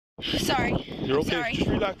Sorry. You're okay. Sorry. Just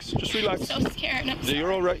relax. Just relax. I'm so scared. I'm sorry.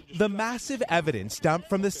 You're all right. The massive evidence dump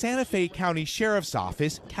from the Santa Fe County Sheriff's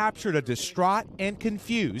Office captured a distraught and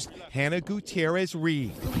confused Halyna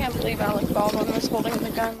Gutierrez-Reed. I can't believe Alec Baldwin was holding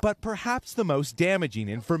the gun. But perhaps the most damaging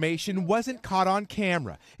information wasn't caught on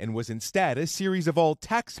camera and was instead a series of old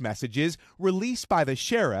text messages released by the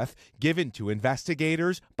sheriff, given to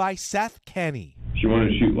investigators by Seth Kenny. She wanted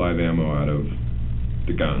to shoot live ammo out of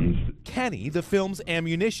the guns. Kenny, the film's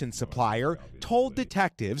ammunition supplier, told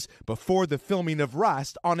detectives before the filming of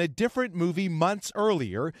Rust on a different movie months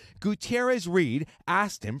earlier, Gutierrez-Reed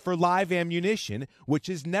asked him for live ammunition, which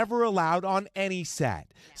is never allowed on any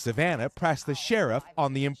set. Savannah pressed the sheriff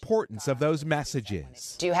on the importance of those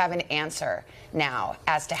messages. Do you have an answer now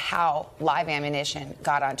as to how live ammunition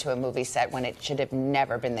got onto a movie set when it should have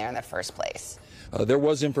never been there in the first place? There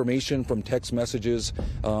was information from text messages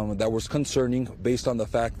that was concerning based on the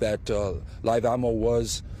fact that live ammo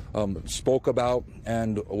was spoke about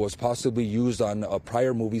and was possibly used on a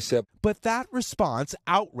prior movie set. But that response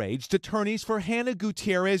outraged attorneys for Halyna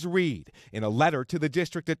Gutierrez-Reed. In a letter to the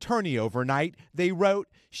district attorney overnight, they wrote,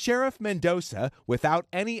 Sheriff Mendoza, without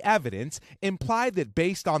any evidence, implied that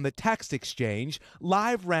based on the text exchange,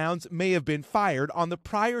 live rounds may have been fired on the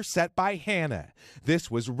prior set by Halyna. This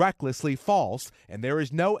was recklessly false, and there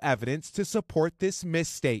is no evidence to support this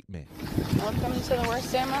misstatement. Welcome to the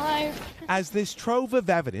worst day of my life. As this trove of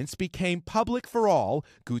evidence became public for all,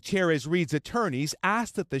 Gutierrez-Reed's attorneys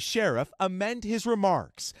asked that the sheriff amend his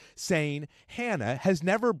remarks, saying Halyna has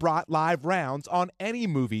never brought live rounds on any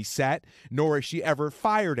movie set, nor has she ever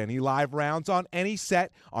fired any live rounds on any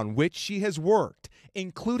set on which she has worked,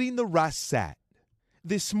 including the Rust set.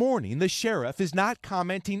 This morning, the sheriff is not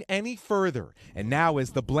commenting any further, and now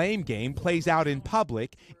as the blame game plays out in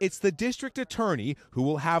public, it's the district attorney who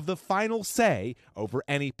will have the final say over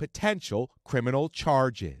any potential criminal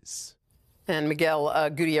charges. And Miguel,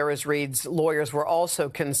 Gutierrez-Reed's lawyers were also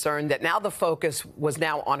concerned that now the focus was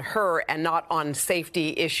now on her and not on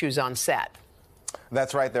safety issues on set.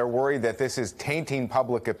 That's right. They're worried that this is tainting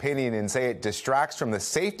public opinion and say it distracts from the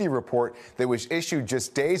safety report that was issued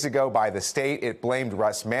just days ago by the state. It blamed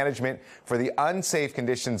Rust Management for the unsafe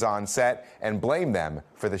conditions on set and blamed them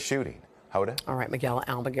for the shooting. Hoda? All right, Miguel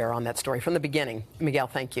Almaguer on that story from the beginning. Miguel,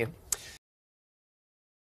 thank you.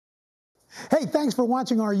 Hey, thanks for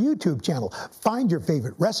watching our YouTube channel. Find your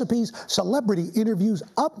favorite recipes, celebrity interviews,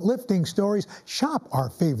 uplifting stories, shop our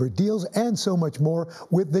favorite deals, and so much more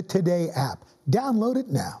with the Today app. Download it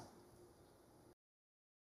now.